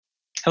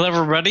Hello,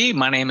 everybody.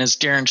 My name is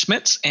Darin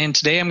Schmitz, and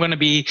today I'm going to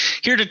be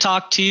here to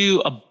talk to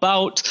you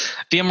about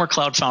VMware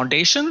Cloud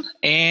Foundation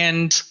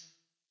and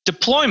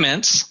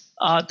deployments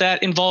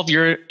that involve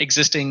your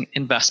existing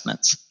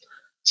investments.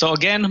 So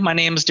again, my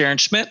name is Darin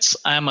Schmitz.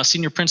 I'm a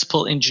senior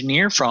principal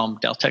engineer from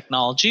Dell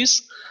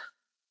Technologies.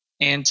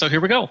 And so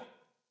here we go.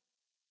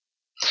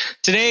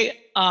 Today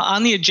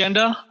on the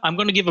agenda, I'm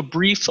going to give a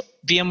brief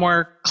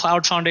VMware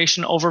Cloud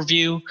Foundation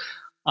overview,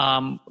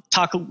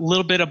 talk a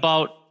little bit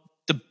about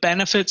the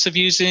benefits of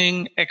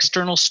using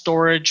external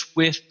storage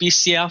with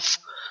VCF,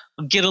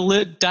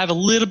 dive a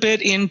little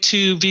bit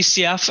into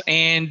VCF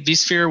and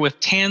vSphere with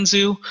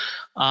Tanzu,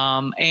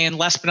 and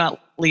last but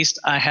not least,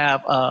 I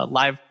have a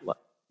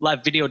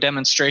live video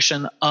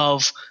demonstration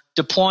of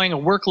deploying a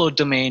workload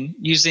domain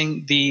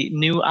using the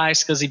new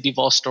iSCSI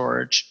vVol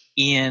storage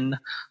in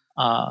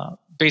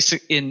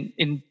VCF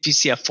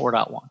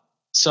 4.1.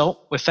 So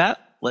with that,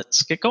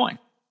 let's get going.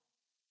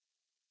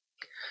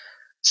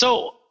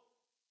 So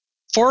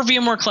for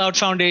VMware Cloud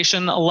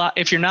Foundation,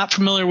 if you're not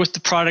familiar with the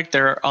product,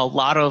 there are a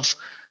lot of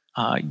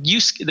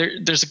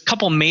there's a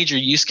couple major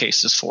use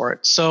cases for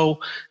it. So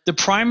the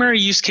primary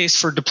use case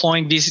for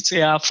deploying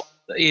VCF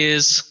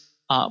is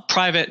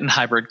private and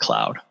hybrid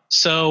cloud.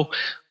 So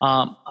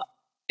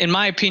in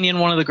my opinion,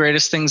 one of the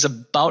greatest things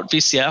about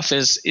VCF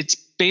is it's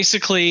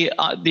basically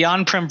the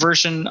on-prem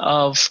version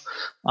of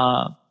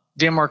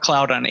VMware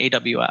Cloud on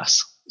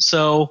AWS.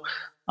 So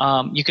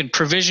you can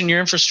provision your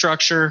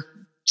infrastructure,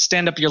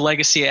 stand up your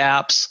legacy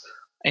apps,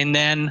 and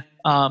then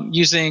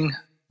using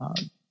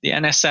the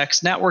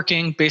NSX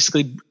networking,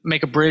 basically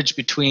make a bridge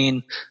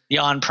between the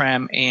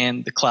on-prem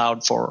and the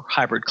cloud for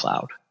hybrid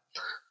cloud.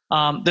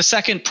 The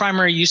second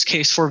primary use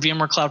case for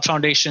VMware Cloud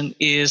Foundation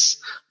is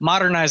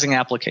modernizing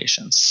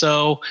applications.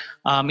 So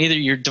either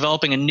you're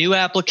developing a new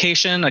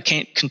application, a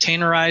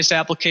containerized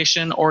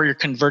application, or you're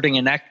converting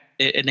an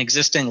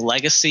existing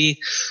legacy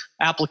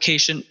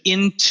application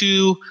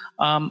into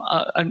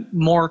a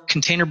more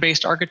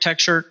container-based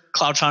architecture.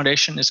 Cloud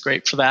Foundation is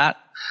great for that.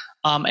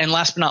 And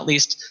last but not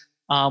least,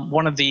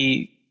 one of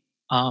the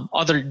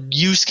other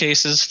use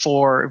cases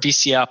for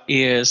VCF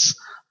is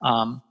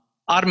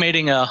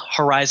automating a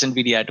Horizon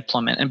VDI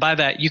deployment. And by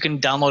that, you can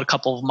download a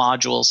couple of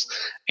modules,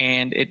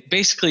 and it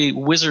basically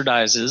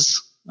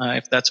wizardizes,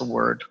 if that's a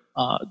word,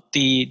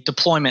 the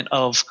deployment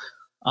of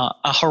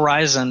a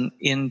Horizon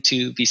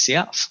into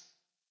VCF.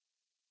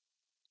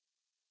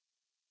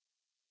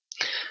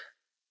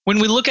 When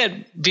we look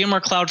at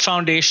VMware Cloud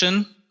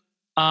Foundation,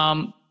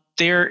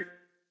 there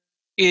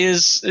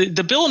is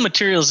the bill of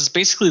materials is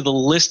basically the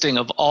listing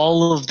of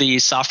all of the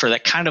software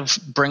that kind of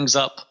brings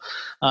up,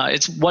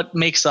 it's what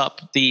makes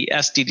up the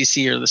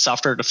SDDC, or the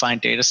software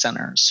defined data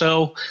center.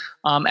 So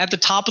at the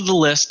top of the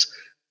list,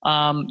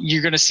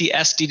 you're going to see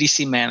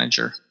SDDC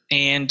Manager.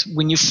 And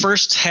when you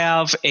first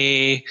have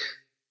a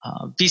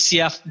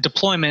VCF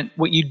deployment,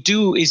 what you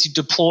do is you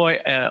deploy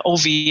a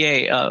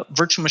OVA, a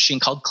virtual machine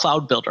called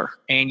Cloud Builder,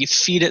 and you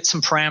feed it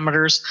some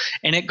parameters,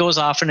 and it goes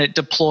off and it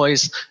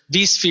deploys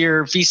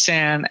vSphere,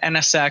 vSAN,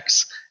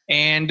 NSX,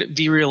 and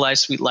vRealize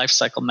Suite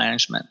Lifecycle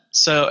Management.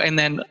 So, and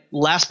then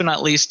last but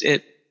not least,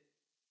 it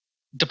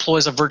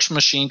deploys a virtual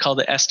machine called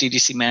the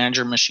SDDC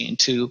Manager machine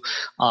to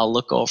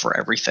look over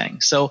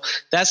everything. So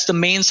that's the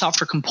main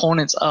software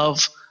components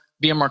of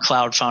VMware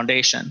Cloud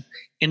Foundation.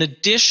 In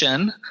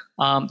addition,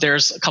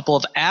 there's a couple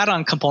of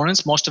add-on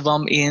components, most of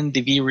them in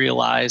the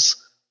vRealize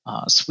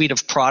suite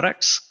of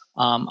products,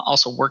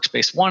 also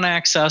Workspace ONE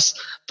access.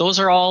 Those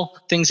are all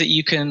things that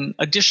you can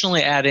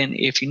additionally add in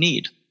if you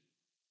need.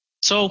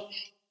 So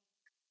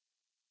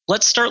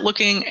let's start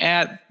looking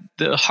at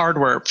the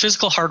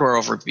physical hardware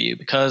overview,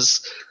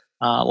 because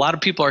a lot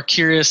of people are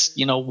curious,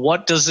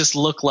 what does this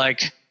look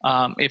like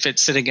if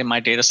it's sitting in my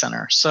data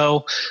center?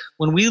 So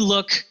when we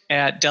look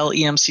at Dell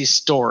EMC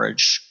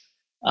storage,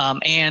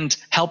 and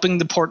helping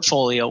the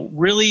portfolio,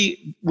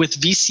 really with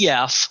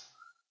VCF,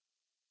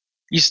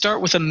 you start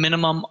with a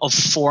minimum of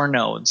 4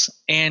 nodes.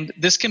 And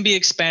this can be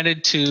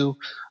expanded to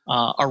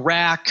a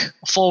rack,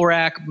 a full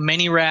rack,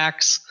 many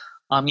racks.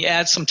 You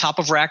add some top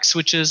of rack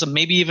switches, and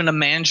maybe even a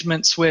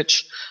management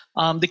switch.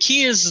 The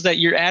key is that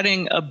you're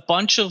adding a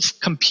bunch of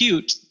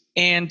compute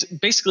and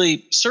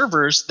basically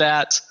servers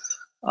that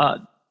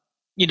don't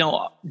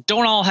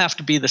all have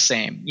to be the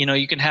same.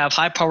 You can have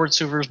high-powered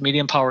servers,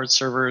 medium-powered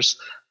servers,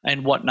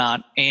 and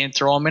whatnot, and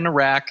throw them in a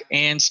rack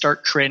and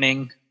start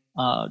creating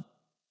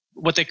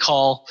what they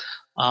call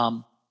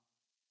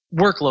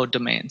workload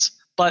domains.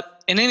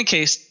 But in any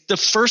case, the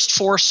first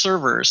 4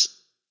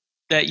 servers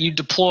that you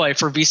deploy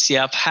for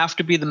VCF have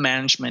to be the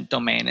management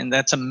domain, and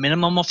that's a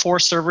minimum of 4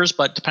 servers,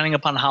 but depending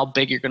upon how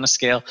big you're going to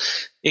scale,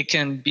 it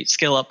can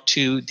scale up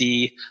to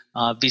the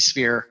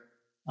vSphere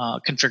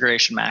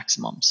configuration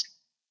maximums.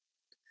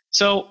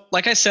 So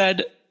like I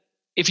said,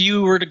 if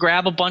you were to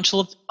grab a bunch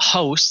of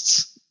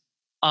hosts,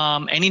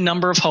 any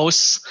number of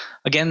hosts,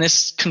 again,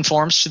 this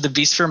conforms to the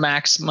vSphere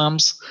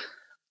maximums.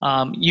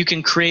 You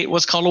can create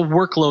what's called a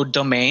workload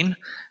domain.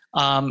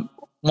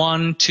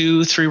 1,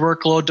 2, 3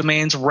 workload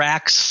domains,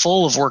 racks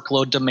full of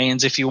workload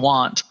domains if you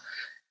want.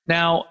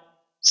 Now,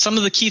 some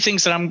of the key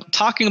things that I'm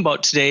talking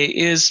about today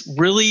is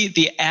really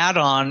the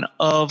add-on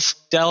of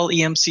Dell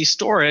EMC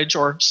storage,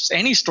 or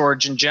any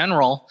storage in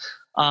general,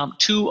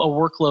 to a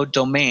workload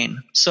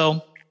domain.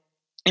 So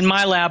in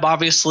my lab,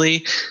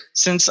 obviously,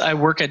 since I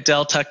work at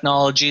Dell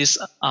Technologies,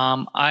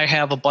 I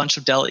have a bunch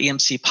of Dell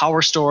EMC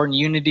PowerStore and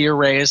Unity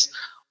arrays,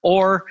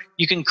 or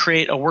you can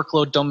create a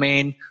workload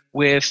domain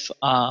with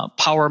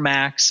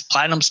PowerMax,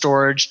 Platinum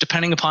Storage,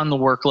 depending upon the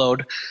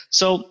workload.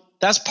 So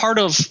that's part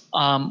of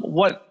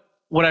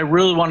what I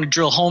really want to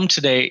drill home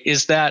today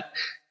is that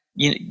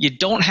you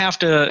don't have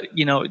to,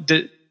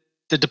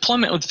 the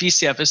deployment with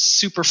VCF is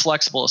super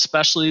flexible,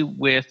 especially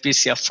with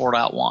VCF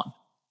 4.1.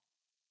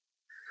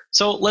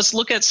 So let's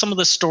look at some of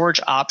the storage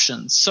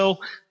options. So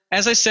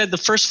as I said, the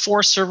first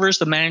 4 servers,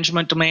 the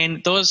management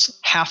domain, those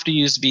have to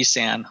use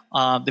vSAN.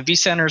 The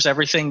vCenters,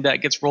 everything that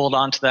gets rolled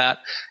onto that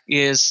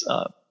is,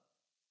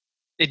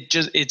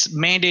 it's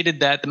mandated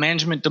that the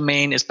management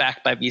domain is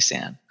backed by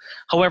vSAN.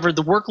 However,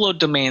 the workload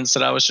domains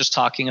that I was just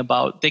talking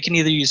about, they can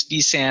either use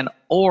vSAN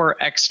or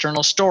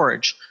external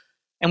storage.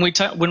 And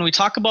when we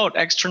talk about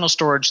external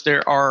storage,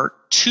 there are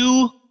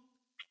 2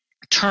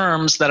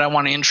 terms that I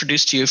want to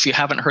introduce to you if you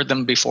haven't heard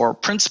them before: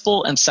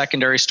 principal and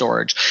secondary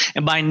storage.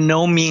 And by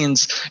no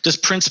means does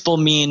principal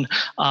mean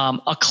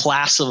a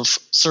class of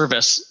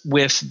service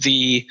with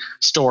the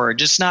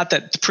storage. It's not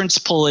that the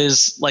principal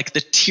is like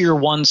the tier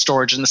 1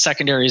 storage and the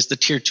secondary is the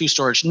tier 2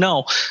 storage.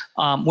 No,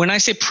 when I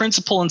say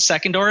principal and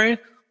secondary,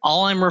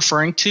 all I'm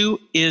referring to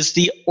is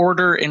the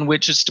order in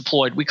which it's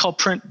deployed. We call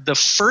the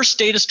first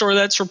data store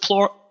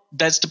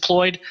that's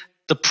deployed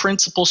the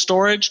principal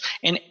storage,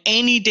 and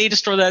any data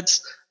store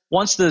that's,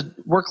 once the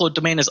workload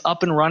domain is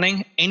up and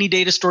running, any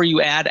data store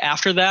you add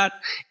after that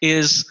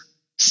is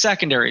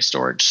secondary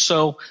storage.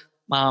 So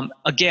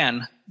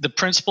again, the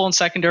principal and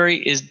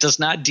secondary does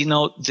not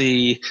denote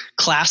the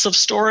class of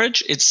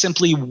storage. It's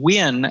simply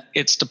when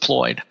it's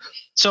deployed.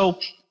 So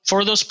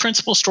for those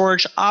principal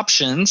storage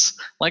options,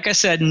 like I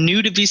said,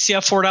 new to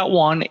VCF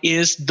 4.1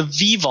 is the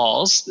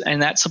vVols,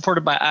 and that's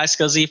supported by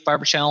iSCSI,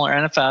 Fiber Channel, or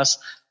NFS.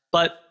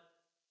 But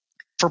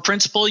for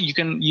principal, you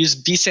can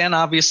use vSAN,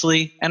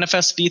 obviously,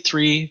 NFS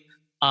v3,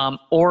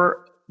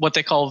 or what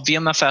they call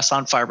VMFS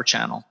on Fiber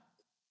Channel.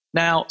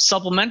 Now,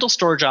 supplemental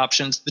storage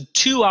options, the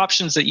 2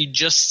 options that you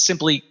just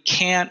simply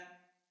can't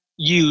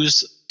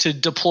use to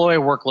deploy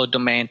a workload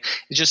domain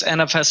is just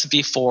NFS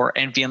v4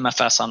 and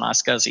VMFS on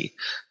iSCSI.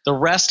 The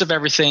rest of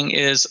everything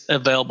is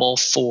available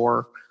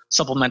for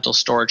supplemental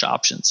storage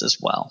options as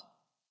well.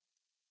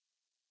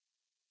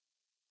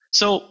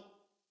 So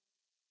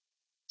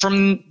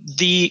from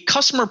the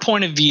customer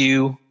point of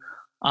view,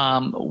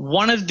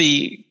 one of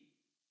the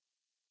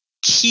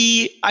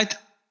key,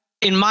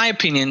 in my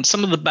opinion,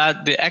 some of the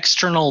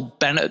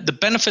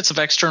benefits of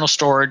external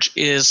storage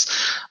is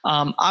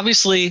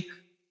obviously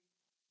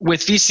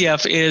with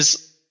VCF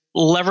is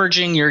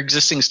leveraging your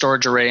existing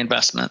storage array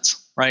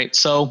investments, right?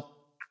 So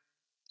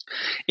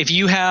if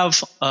you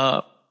have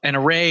an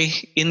array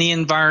in the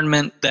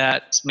environment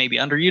that's maybe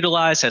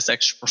underutilized, has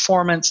extra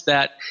performance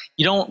that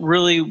you don't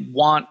really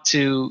want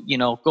to,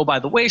 go by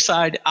the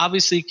wayside,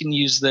 obviously you can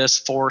use this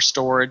for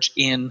storage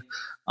in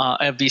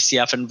a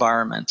VCF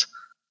environment.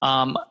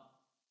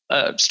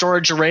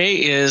 Storage array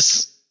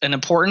is an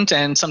important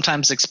and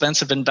sometimes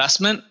expensive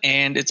investment,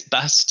 and it's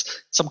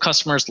best, some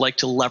customers like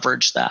to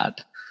leverage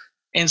that.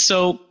 And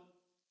so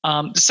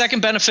the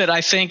second benefit,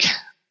 I think,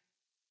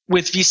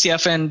 with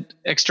VCF and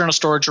external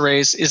storage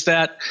arrays is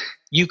that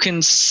you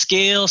can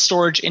scale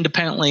storage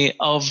independently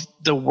of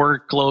the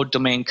workload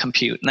domain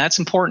compute. And that's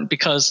important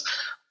because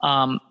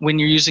when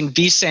you're using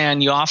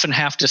vSAN, you often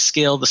have to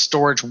scale the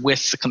storage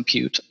with the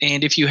compute.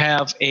 And if you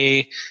have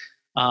a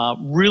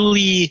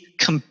really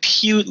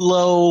compute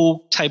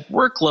low type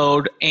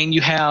workload and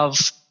you have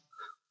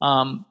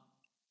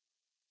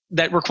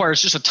that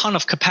requires just a ton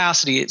of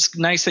capacity, it's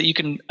nice that you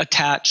can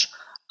attach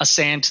a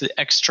SAN to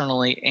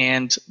externally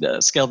and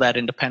scale that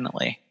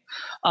independently.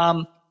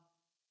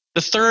 The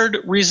third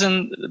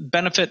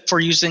benefit for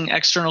using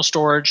external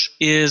storage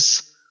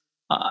is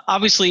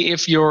obviously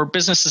if your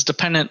business is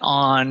dependent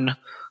on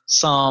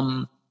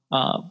some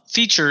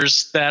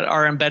features that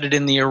are embedded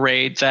in the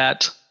array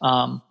that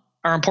are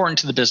important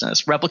to the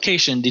business: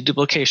 replication,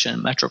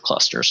 deduplication, metro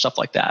cluster, stuff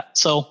like that.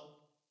 So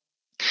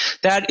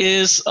that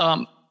is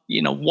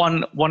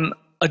one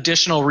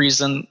additional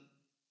reason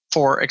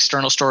for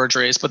external storage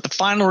arrays. But the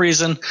final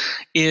reason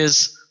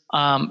is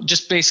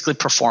just basically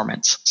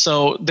performance.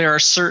 So there are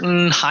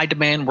certain high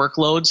demand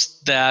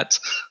workloads that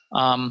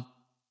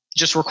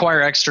just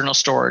require external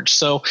storage.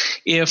 So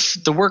if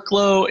the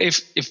workload,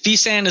 if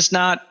vSAN is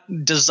not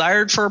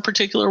desired for a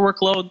particular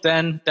workload,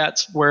 then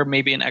that's where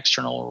maybe an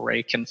external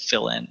array can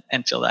fill in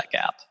and fill that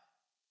gap.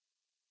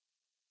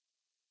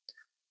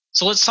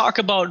 So let's talk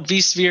about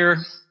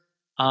vSphere,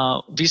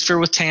 vSphere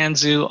with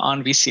Tanzu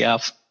on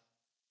VCF.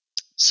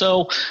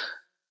 So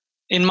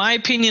in my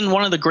opinion,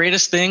 one of the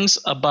greatest things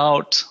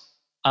about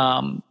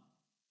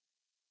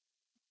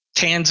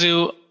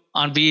Tanzu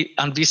on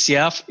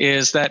VCF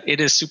is that it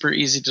is super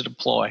easy to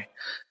deploy.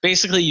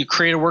 Basically, you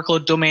create a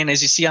workload domain,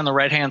 as you see on the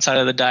right-hand side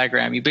of the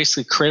diagram. You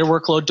basically create a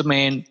workload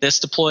domain. This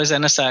deploys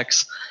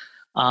NSX.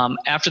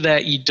 After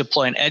that, you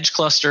deploy an edge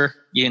cluster.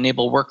 You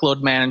enable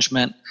workload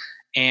management,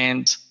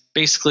 and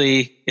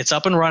basically, it's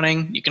up and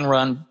running. You can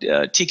run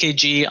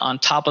TKG on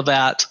top of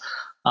that,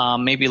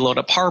 maybe load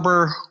up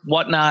Harbor,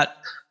 whatnot.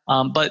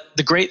 But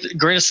the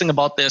greatest thing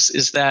about this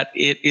is that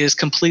it is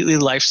completely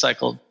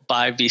lifecycled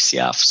by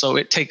VCF. So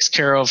it takes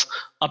care of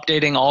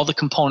updating all the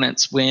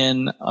components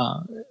when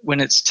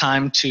it's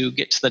time to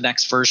get to the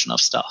next version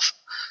of stuff.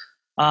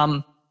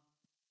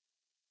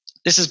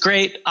 This is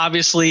great,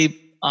 obviously,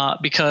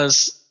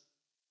 because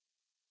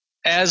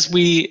as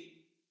we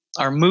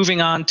are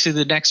moving on to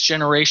the next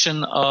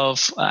generation of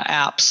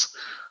apps,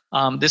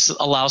 this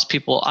allows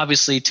people,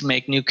 obviously, to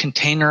make new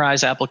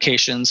containerized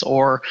applications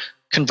or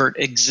convert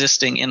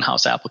existing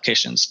in-house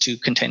applications to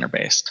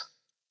container-based.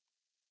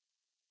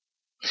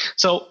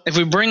 So if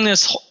we bring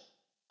this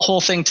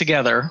whole thing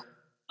together,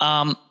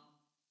 I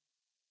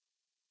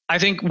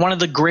think one of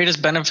the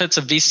greatest benefits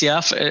of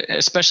VCF,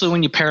 especially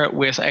when you pair it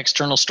with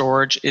external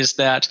storage, is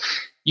that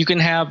you can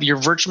have your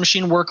virtual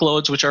machine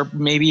workloads, which are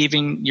maybe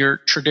even your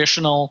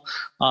traditional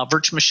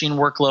virtual machine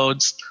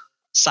workloads,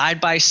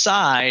 side by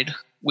side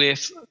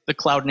with the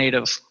cloud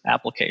native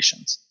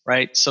applications,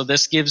 right? So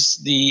this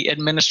gives the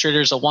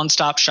administrators a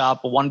one-stop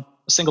shop, a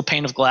single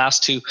pane of glass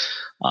to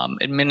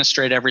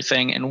administrate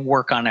everything and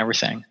work on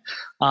everything.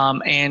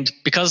 And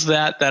because of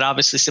that, that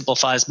obviously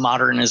simplifies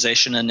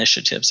modernization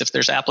initiatives. If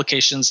there's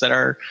applications that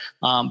are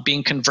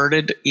being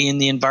converted in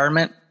the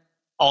environment,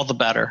 all the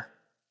better.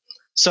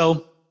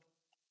 So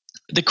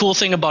the cool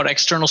thing about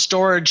external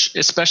storage,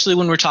 especially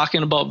when we're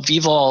talking about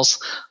vVols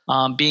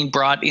being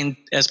brought in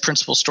as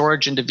principal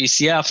storage into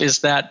VCF,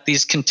 is that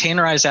these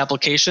containerized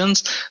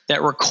applications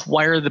that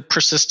require the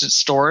persistent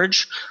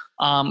storage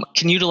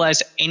can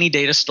utilize any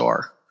data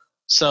store.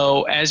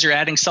 So as you're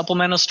adding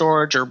supplemental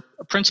storage or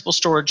principal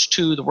storage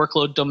to the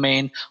workload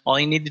domain, all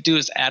you need to do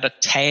is add a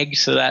tag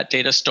to that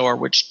data store,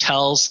 which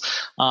tells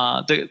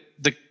the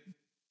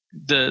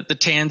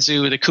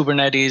Tanzu, the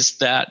Kubernetes,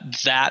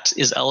 that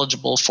is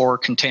eligible for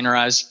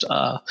containerized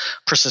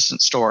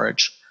persistent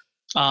storage.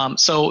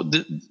 So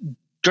the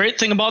great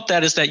thing about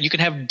that is that you can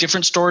have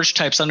different storage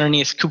types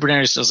underneath.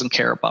 Kubernetes doesn't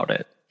care about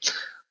it.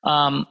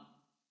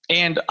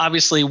 And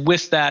obviously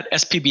with that,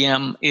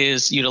 SPBM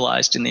is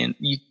utilized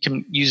you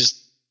can use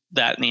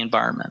that in the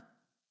environment.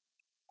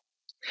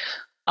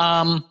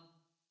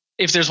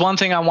 If there's one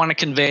thing I want to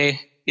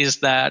convey is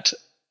that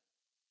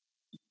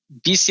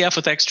VCF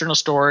with external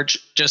storage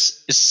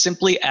just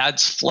simply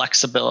adds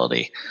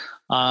flexibility.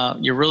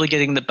 You're really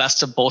getting the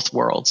best of both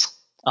worlds.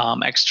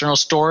 External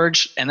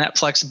storage and that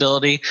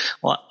flexibility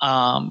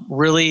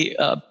really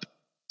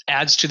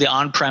adds to the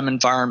on-prem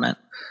environment.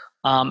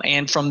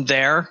 And from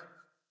there,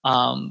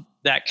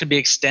 that could be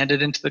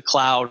extended into the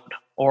cloud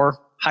or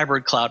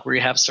hybrid cloud, where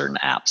you have certain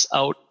apps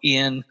out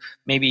in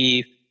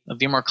maybe a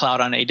VMware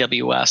cloud on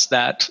AWS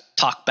that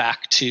talk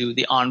back to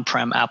the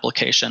on-prem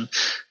application.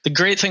 The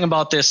great thing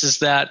about this is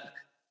that,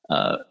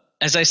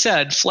 as I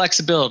said,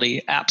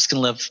 flexibility, apps can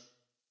live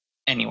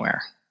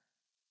anywhere.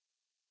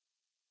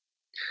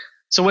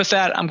 So with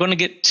that, I'm going to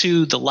get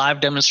to the live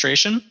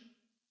demonstration.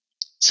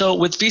 So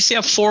with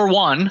VCF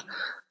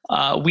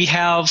 4.1, we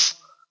have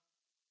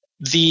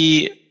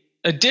the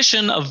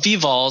addition of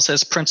vVols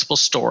as principal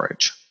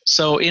storage.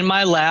 So in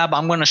my lab,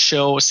 I'm going to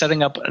show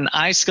setting up an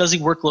iSCSI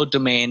workload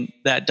domain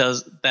that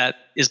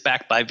is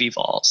backed by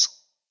vVols.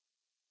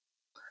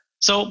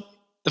 So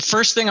the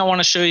first thing I want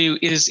to show you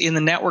is in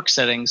the network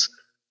settings.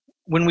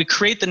 When we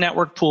create the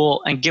network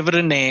pool and give it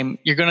a name,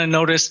 you're going to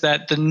notice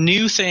that the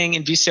new thing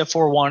in VCF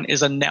 4.1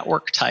 is a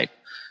network type.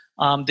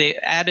 They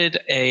added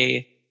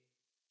a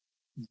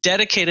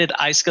dedicated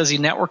iSCSI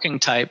networking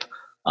type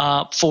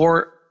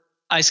for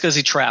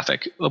iSCSI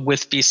traffic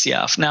with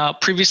VCF. Now,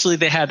 previously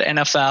they had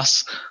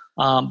NFS,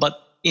 but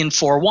in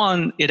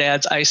 4.1 it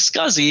adds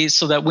iSCSI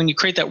so that when you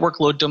create that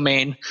workload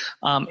domain,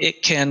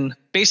 it can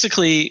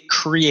basically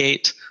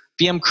create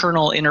VM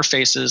kernel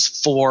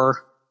interfaces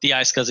for the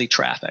iSCSI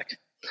traffic.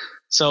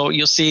 So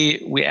you'll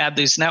see we add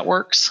these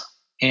networks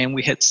and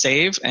we hit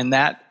save, and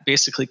that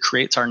basically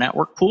creates our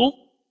network pool.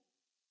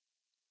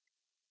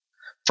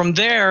 From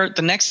there,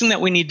 the next thing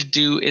that we need to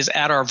do is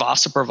add our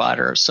VASA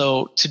provider.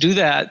 So to do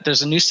that,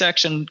 there's a new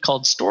section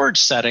called storage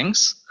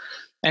settings.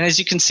 And as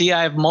you can see,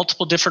 I have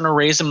multiple different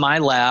arrays in my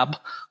lab,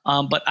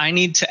 but I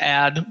need to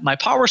add my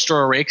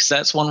PowerStore array because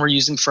that's one we're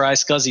using for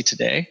iSCSI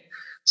today.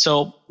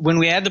 So when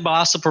we add the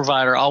VASA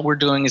provider, all we're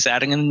doing is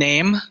adding a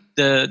name,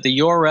 the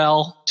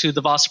URL to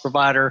the VASA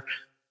provider,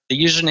 the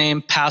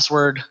username,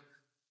 password,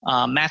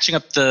 matching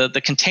up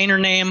the container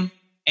name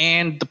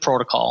and the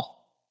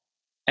protocol.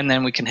 And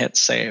then we can hit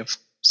save.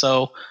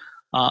 So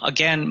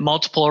again,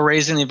 multiple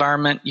arrays in the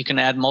environment, you can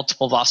add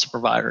multiple VASA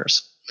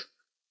providers.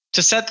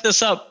 To set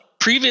this up,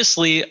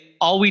 previously,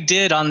 all we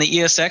did on the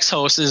ESX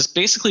host is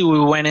basically we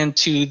went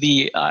into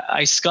the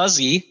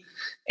iSCSI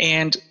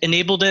and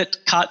enabled it,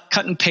 cut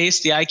and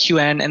paste the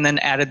IQN, and then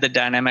added the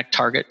dynamic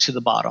target to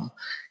the bottom.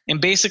 And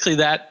basically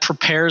that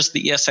prepares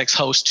the ESX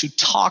host to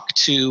talk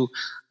to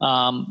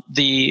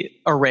the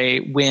array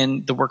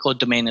when the workload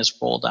domain is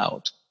rolled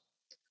out.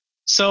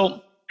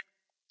 So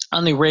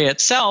on the array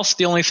itself,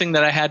 the only thing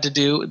that I had to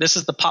do, this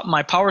is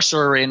my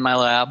PowerStore array in my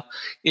lab,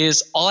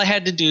 is all I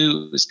had to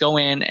do is go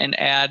in and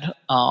add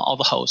all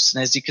the hosts.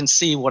 And as you can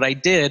see, what I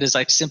did is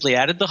I simply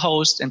added the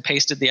host and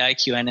pasted the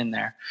IQN in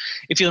there.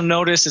 If you'll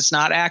notice, it's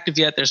not active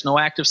yet. There's no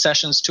active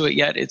sessions to it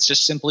yet. It's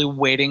just simply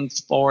waiting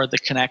for the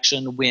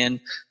connection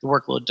when the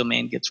workload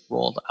domain gets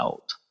rolled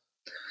out.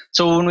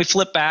 So when we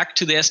flip back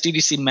to the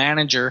SDDC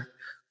manager,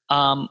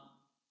 the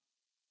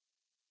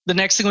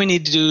next thing we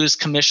need to do is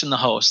commission the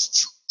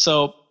hosts.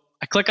 So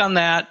I click on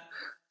that.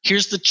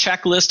 Here's the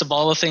checklist of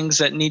all the things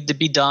that need to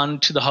be done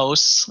to the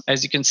hosts.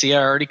 As you can see,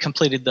 I already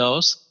completed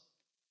those.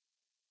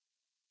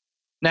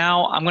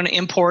 Now I'm going to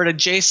import a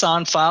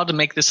JSON file to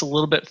make this a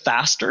little bit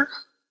faster.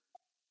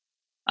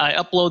 I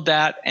upload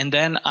that, and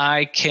then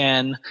I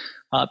can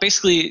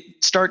basically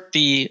start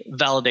the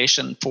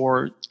validation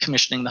for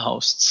commissioning the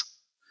hosts.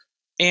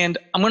 And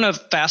I'm going to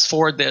fast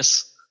forward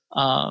this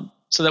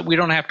so that we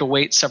don't have to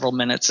wait several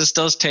minutes. This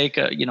does take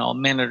a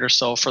minute or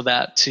so for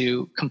that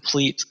to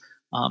complete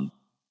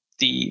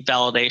the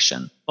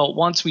validation. But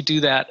once we do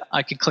that,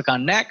 I can click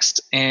on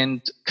Next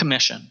and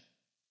Commission.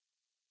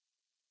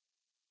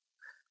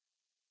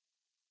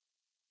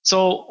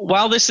 So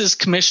while this is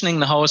commissioning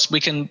the host,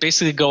 we can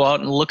basically go out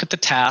and look at the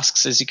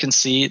tasks. As you can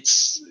see,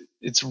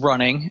 it's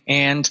running.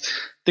 And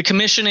the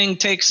commissioning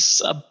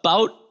takes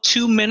about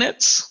 2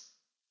 minutes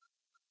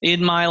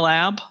in my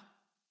lab.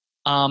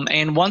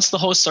 And once the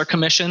hosts are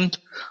commissioned,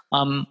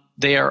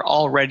 they are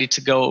all ready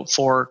to go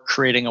for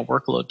creating a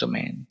workload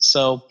domain.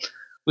 So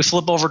we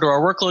flip over to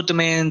our workload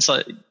domains,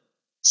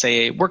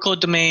 say workload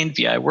domain,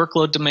 VI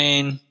workload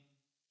domain.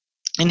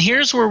 And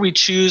here's where we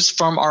choose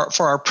for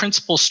our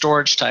principal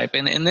storage type.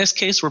 And in this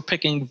case, we're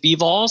picking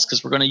vvols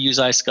because we're going to use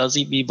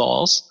iSCSI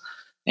vvols.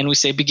 And we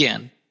say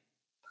begin.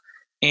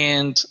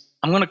 And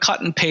I'm going to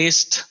cut and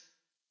paste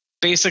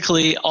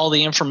basically all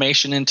the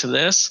information into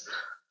this.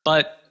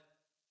 But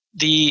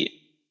the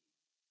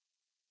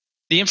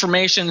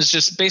information is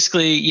just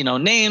basically,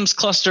 names,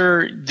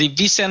 cluster, the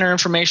vCenter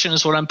information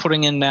is what I'm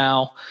putting in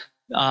now,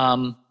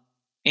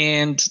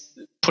 and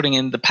putting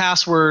in the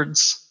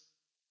passwords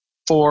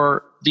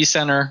for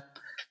vCenter.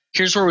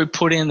 Here's where we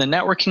put in the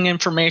networking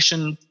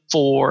information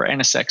for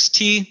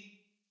NSXT.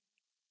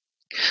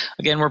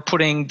 Again, we're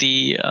putting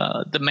the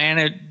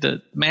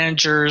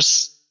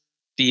managers,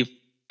 the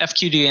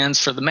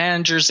FQDNs for the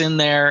managers in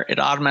there. It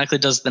automatically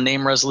does the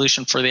name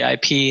resolution for the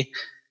IP,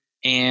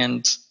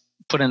 and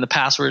put in the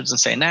passwords and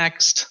say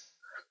next.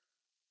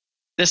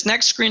 This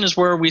next screen is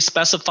where we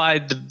specify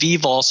the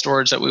vvol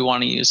storage that we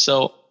want to use.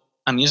 So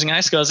I'm using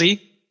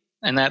iSCSI,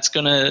 and that's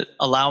going to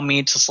allow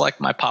me to select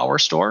my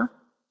PowerStore.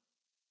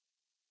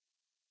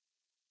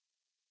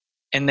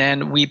 And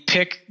then we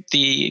pick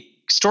the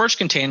storage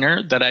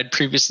container that I'd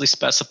previously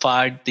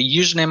specified, the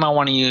username I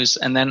want to use,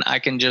 and then I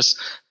can just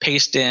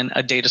paste in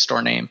a data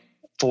store name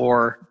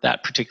for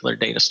that particular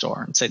data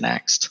store and say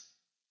next.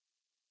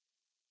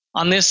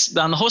 On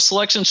the host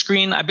selection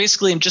screen, I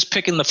basically am just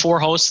picking the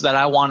 4 hosts that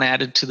I want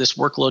added to this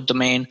workload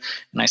domain,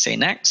 and I say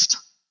next.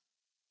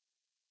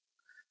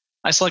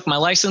 I select my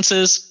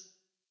licenses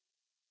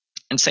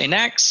and say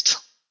next.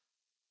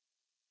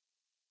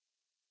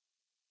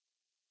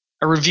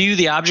 I review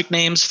the object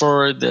names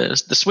for the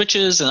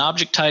switches and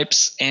object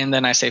types, and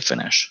then I say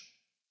finish.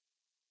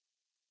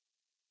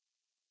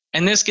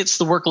 And this gets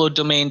the workload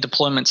domain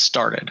deployment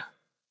started.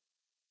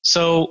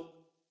 So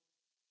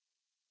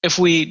if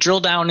we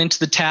drill down into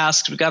the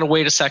tasks, we've got to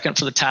wait a second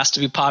for the task to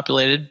be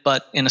populated,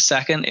 but in a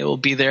second it will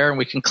be there and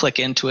we can click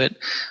into it.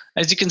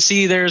 As you can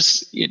see,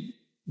 there's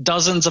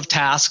dozens of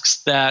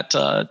tasks that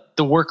the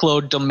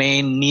workload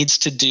domain needs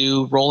to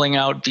do, rolling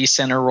out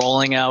vCenter,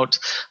 rolling out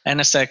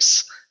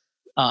NSX,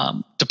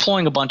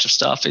 deploying a bunch of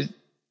stuff.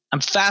 I'm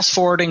fast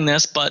forwarding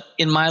this, but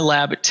in my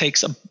lab it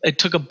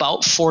took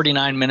about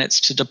 49 minutes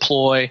to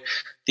deploy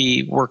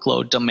the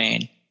workload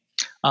domain.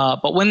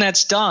 But when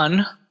that's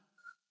done,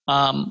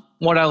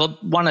 what I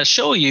want to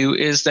show you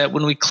is that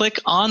when we click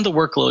on the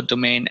workload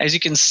domain, as you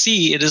can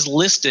see, it is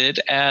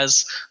listed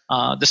as,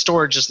 the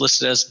storage is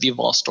listed as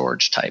vvol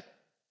storage type.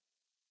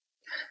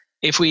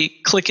 If we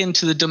click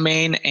into the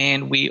domain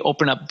and we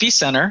open up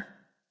vCenter,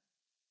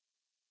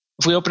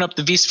 if we open up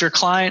the vSphere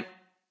client,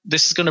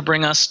 this is going to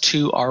bring us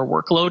to our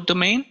workload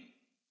domain.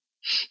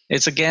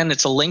 It's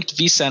a linked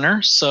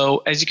vCenter.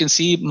 So as you can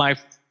see, my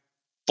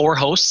 4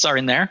 hosts are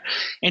in there.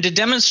 And to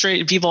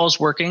demonstrate vvol is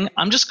working,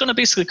 I'm just going to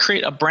basically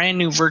create a brand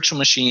new virtual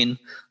machine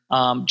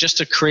just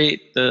to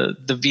create the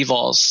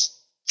vvols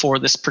for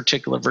this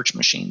particular virtual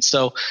machine.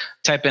 So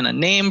type in a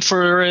name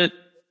for it.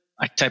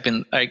 I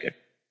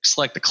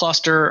select the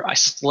cluster. I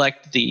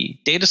select the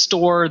data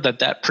store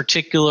that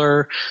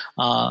particular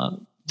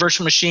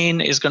virtual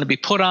machine is going to be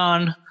put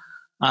on.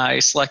 I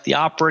select the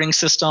operating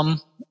system,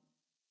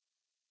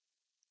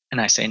 and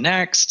I say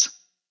next.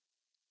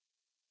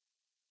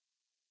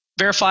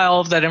 verify all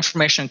of that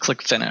information,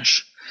 click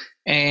Finish.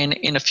 And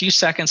in a few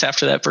seconds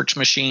after that virtual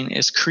machine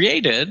is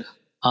created,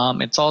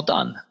 it's all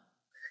done.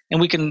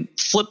 And we can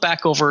flip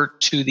back over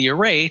to the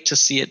array to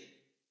see it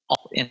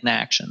all in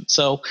action.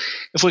 So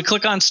if we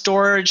click on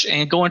storage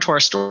and go into our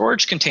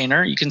storage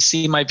container, you can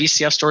see my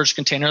VCF storage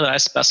container that I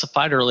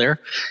specified earlier.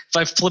 If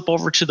I flip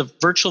over to the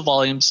virtual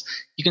volumes,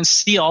 you can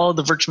see all of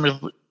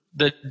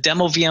the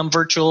demo VM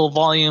virtual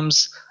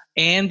volumes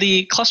and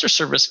the cluster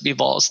service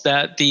vvols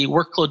that the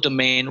workload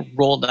domain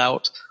rolled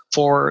out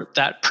for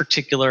that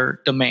particular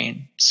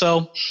domain.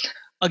 So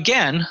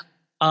again,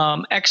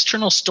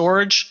 external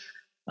storage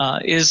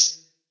is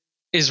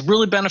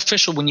really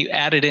beneficial when you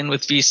add it in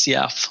with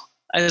VCF.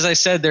 As I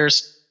said,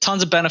 there's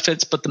tons of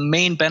benefits, but the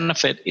main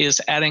benefit is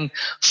adding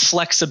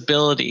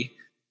flexibility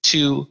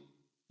to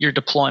your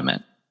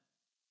deployment.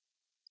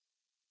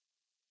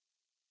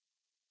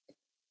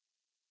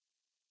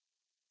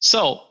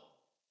 So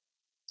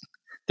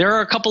there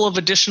are a couple of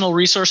additional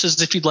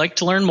resources if you'd like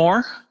to learn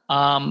more.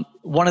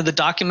 One of the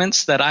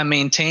documents that I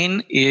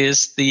maintain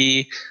is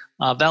the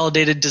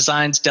Validated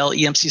Designs Dell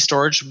EMC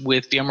Storage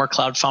with VMware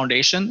Cloud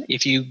Foundation.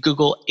 If you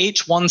Google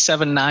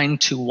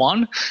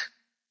H17921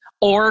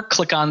 or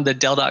click on the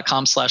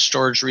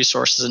dell.com/storage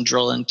resources and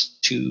drill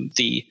into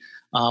the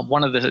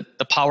one of the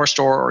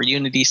PowerStore or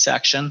Unity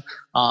section,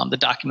 the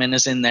document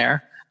is in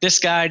there. This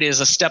guide is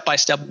a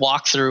step-by-step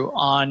walkthrough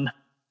on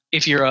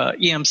if you're a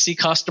EMC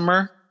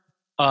customer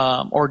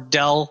or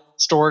Dell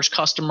storage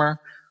customer.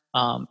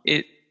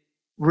 It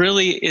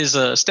really is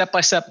a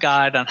step-by-step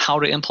guide on how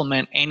to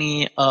implement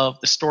any of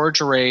the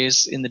storage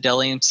arrays in the Dell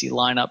EMC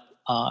lineup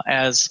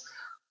as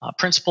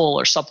principal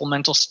or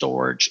supplemental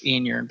storage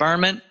in your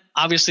environment.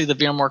 Obviously, the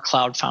VMware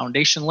Cloud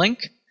Foundation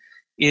link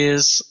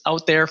is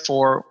out there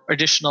for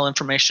additional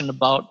information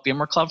about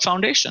VMware Cloud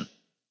Foundation.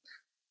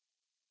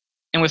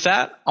 And with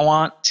that, I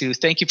want to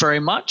thank you very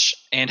much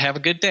and have a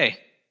good day.